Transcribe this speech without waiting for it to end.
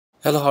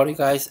Hello, how are you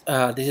guys?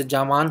 This is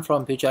Jaman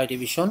from Future IT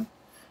Vision.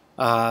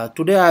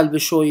 Today I'll be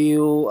show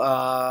you.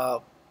 I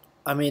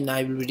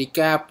will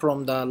recap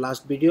from the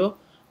last video.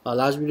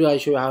 Last video I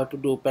show you how to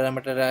do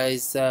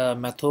parameterize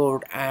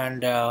method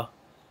and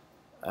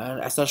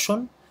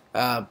assertion.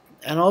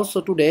 And also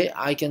today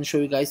I can show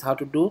you guys how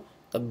to do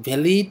the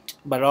valid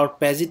but or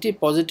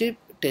positive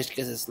test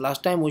cases.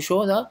 Last time we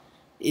show the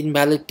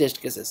invalid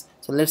test cases.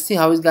 So let's see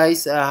how is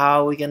guys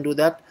how we can do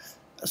that.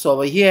 So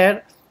over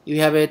here you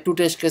have a two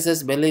test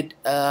cases: valid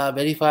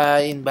verify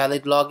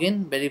invalid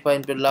login, verify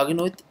invalid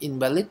login with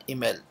invalid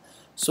email.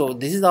 So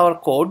this is our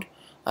code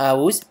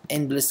with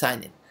invalid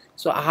sign in.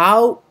 So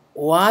how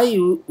why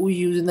we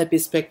using the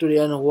paste factory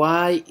and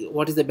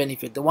what is the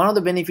benefit? One of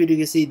the benefit, you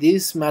can see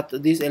this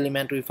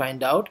element we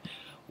find out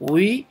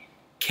we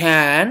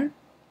can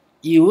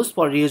use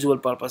for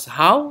reusable purpose.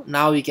 How?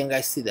 Now we can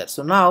guys see that.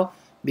 So now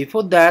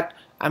before that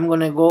I'm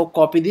gonna go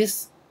copy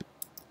this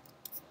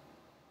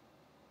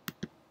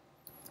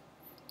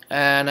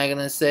and I'm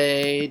gonna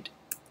say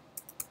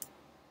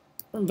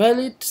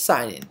valid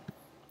sign in.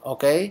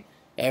 Okay,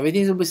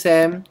 everything will be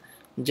same,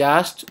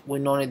 just we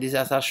don't need this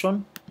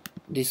assertion.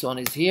 This one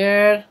is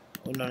here,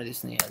 we don't need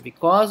this here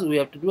because we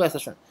have to do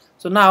assertion.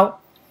 So now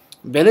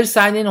valid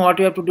sign in, what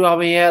you have to do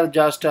over here,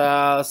 just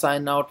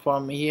sign out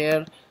from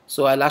here.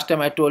 So last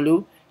time I told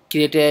you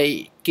create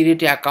a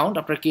account.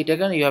 After create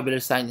account you have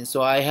valid sign in.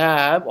 So I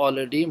have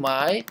already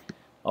my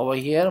over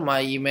here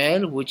my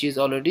email which is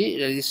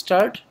already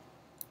registered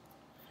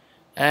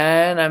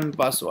and I'm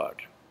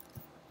password.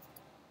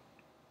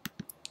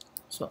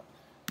 So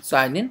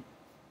sign in.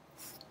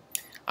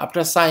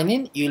 After sign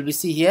in you will be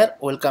see here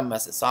welcome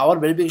message. So our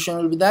verification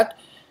will be that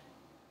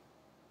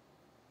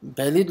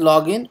valid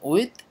login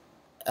with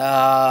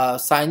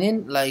sign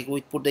in, like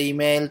we put the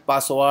email,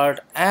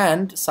 password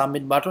and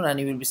submit button and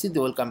you will be see the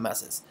welcome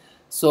message.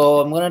 So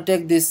I'm gonna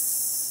take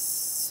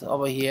this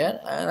over here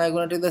and I'm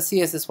gonna take the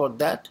CSS for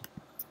that,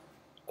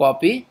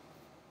 copy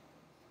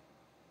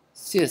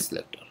CSS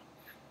selector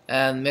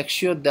and make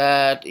sure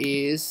that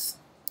it's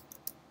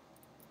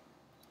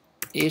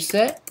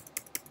a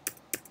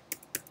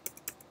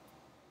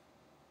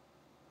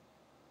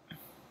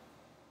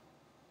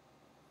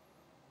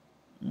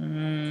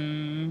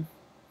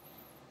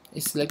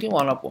it's selecting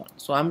 1/1.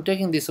 So I'm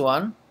taking this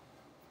one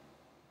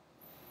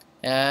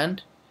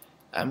and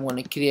I'm going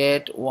to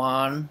create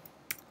one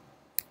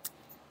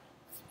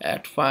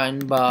at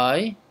find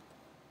by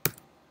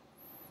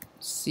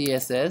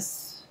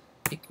CSS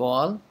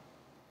equal,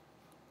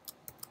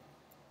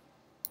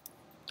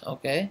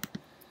 okay,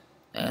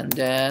 and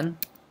then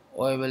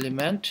web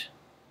element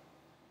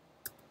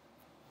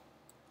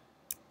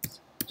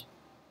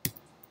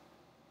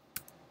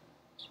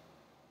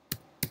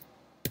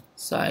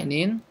sign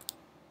in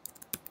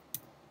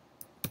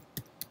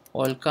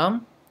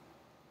welcome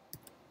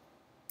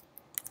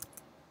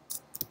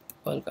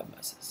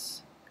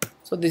message.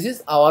 So this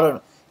is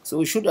our, so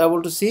we should be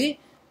able to see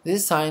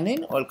this sign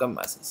in welcome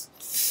message.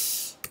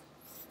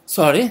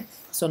 Sorry.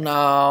 So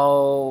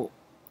now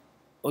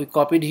we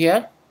copied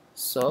here,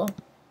 so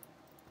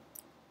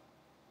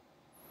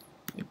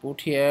we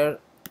put here,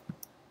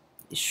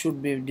 it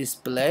should be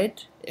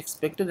displayed,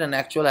 expected and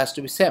actual has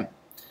to be same.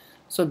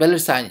 So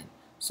valid sign in.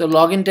 So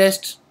login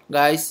test,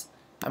 guys,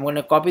 I'm going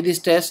to copy this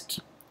test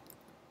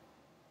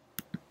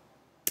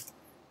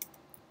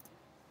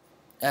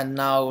and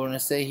now we're going to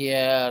say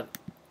here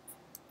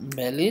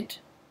valid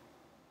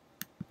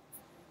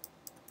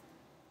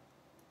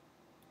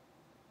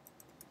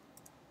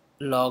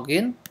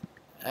login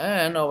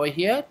and over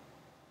here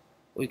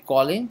we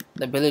calling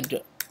the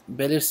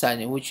valid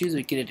sign in, which is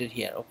we created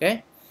here.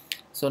 Okay,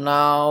 so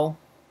now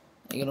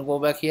I'm gonna go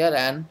back here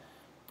and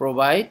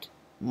provide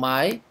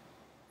my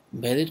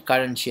valid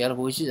credential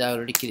which is I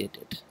already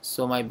created.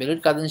 So my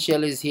valid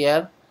credential is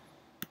here.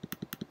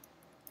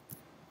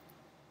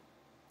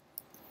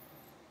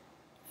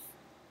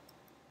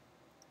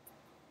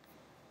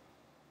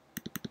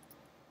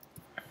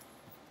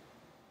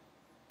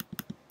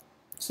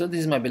 So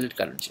this is my valid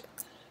credential.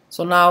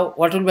 So now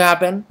what will be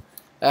happen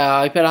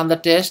if I run the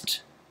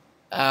test,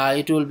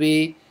 it will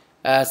be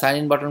sign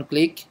in button,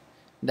 click,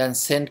 then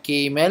send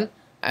key email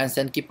and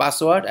send key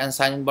password and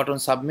sign in button,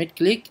 submit,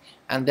 click,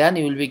 and then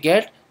you will be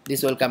get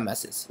this welcome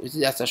message which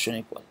is assertion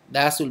equal.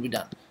 That will be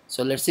done.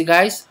 So let's see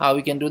guys how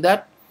we can do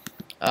that.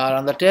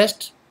 Run the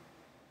test.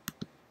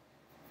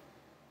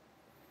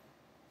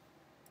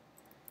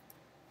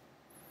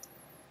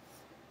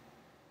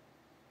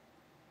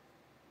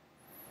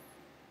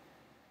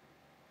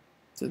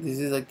 So this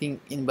is, I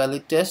think,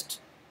 invalid test.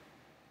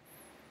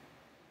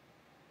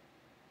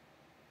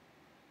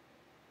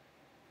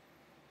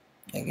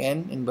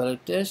 Again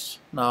invalid test.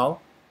 Now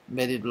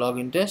valid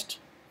login test.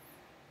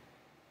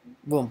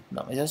 Boom.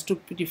 Now it's just too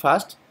pretty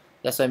fast,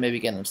 that's why maybe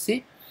cannot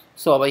see.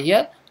 So over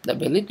here the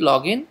valid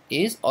login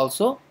is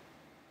also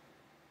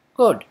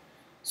good.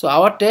 So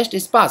our test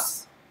is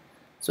pass.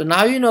 So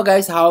now you know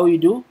guys how you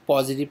do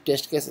positive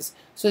test cases.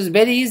 So it's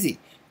very easy,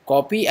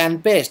 copy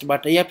and paste,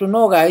 but you have to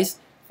know guys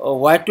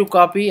where to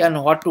copy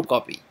and what to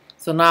copy.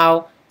 So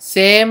now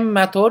same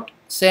method,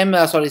 same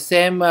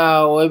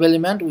web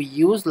element we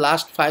use,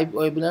 last 5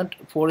 web element,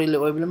 4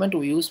 web element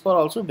we use for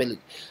also valid.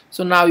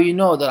 So now you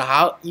know that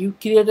how you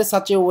created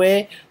such a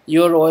way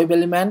your web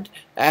element,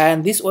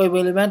 and this web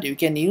element you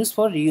can use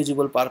for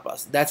reusable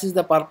purpose. That is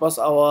the purpose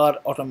of our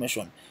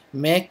automation,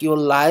 make your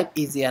life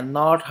easier,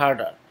 not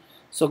harder.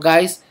 So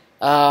guys,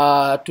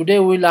 today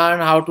we learn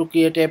how to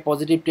create a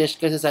positive test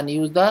cases and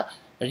use the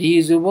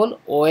reusable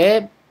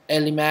web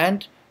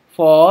element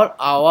for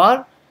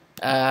our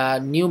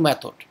new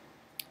method.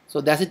 So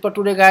that's it for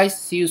today guys,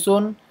 see you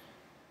soon.